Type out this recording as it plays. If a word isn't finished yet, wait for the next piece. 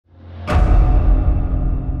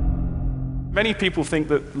Many people think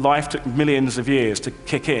that life took millions of years to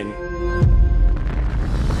kick in.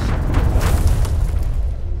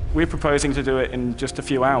 We're proposing to do it in just a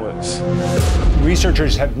few hours.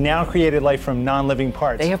 Researchers have now created life from non-living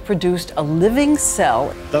parts. They have produced a living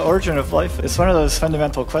cell. The origin of life is one of those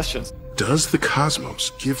fundamental questions. Does the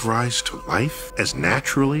cosmos give rise to life as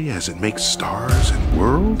naturally as it makes stars and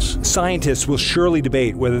worlds? Scientists will surely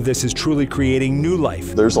debate whether this is truly creating new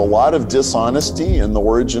life. There's a lot of dishonesty in the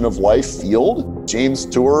origin of life field. James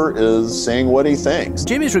Tour is saying what he thinks.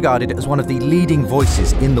 Jim is regarded as one of the leading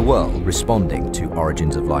voices in the world responding to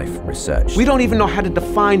origins of life research. We don't even know how to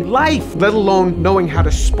define life, let alone knowing how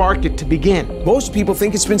to spark it to begin. Most people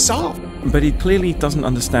think it's been solved. But he clearly doesn't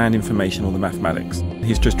understand information or the mathematics.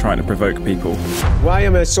 He's just trying to provoke people. Why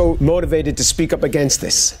am I so motivated to speak up against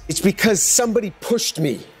this? It's because somebody pushed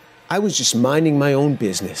me. I was just minding my own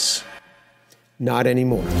business. Not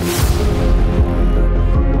anymore.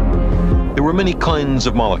 There were many kinds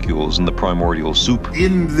of molecules in the primordial soup.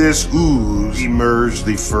 In this ooze emerged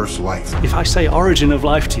the first life. If I say origin of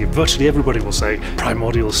life to you, virtually everybody will say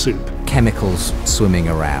primordial soup. Chemicals swimming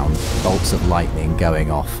around, bolts of lightning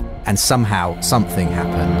going off, and somehow something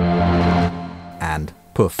happened. And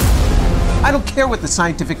poof. I don't care what the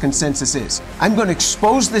scientific consensus is. I'm going to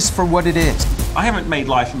expose this for what it is. I haven't made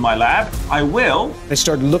life in my lab. I will. I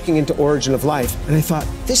started looking into origin of life, and I thought,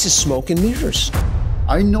 this is smoke and mirrors.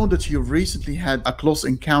 I know that you've recently had a close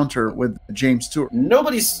encounter with James Tour.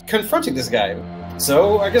 Nobody's confronting this guy,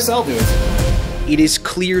 so I guess I'll do it. It is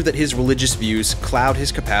clear that his religious views cloud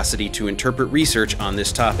his capacity to interpret research on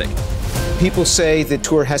this topic. People say that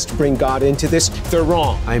Tour has to bring God into this. They're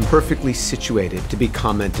wrong. I am perfectly situated to be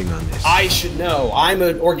commenting on this. I should know. I'm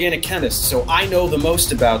an organic chemist, so I know the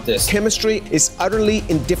most about this. Chemistry is utterly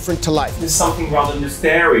indifferent to life. There's something rather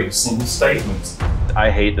nefarious in his statements. I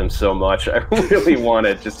hate them so much. I really want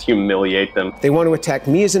to just humiliate them. They want to attack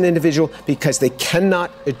me as an individual because they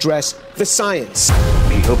cannot address the science.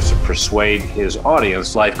 He hopes to persuade his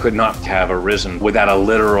audience life could not have arisen without a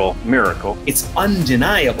literal miracle. It's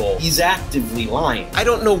undeniable. He's actively lying. I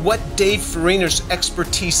don't know what Dave Farina's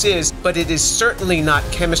expertise is, but it is certainly not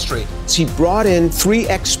chemistry. He brought in 3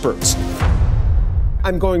 experts.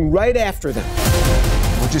 I'm going right after them.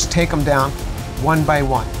 We'll just take them down one by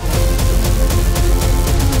one.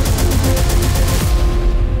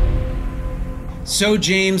 So,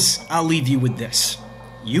 James, I'll leave you with this.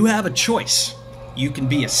 You have a choice. You can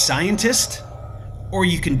be a scientist, or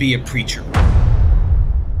you can be a preacher.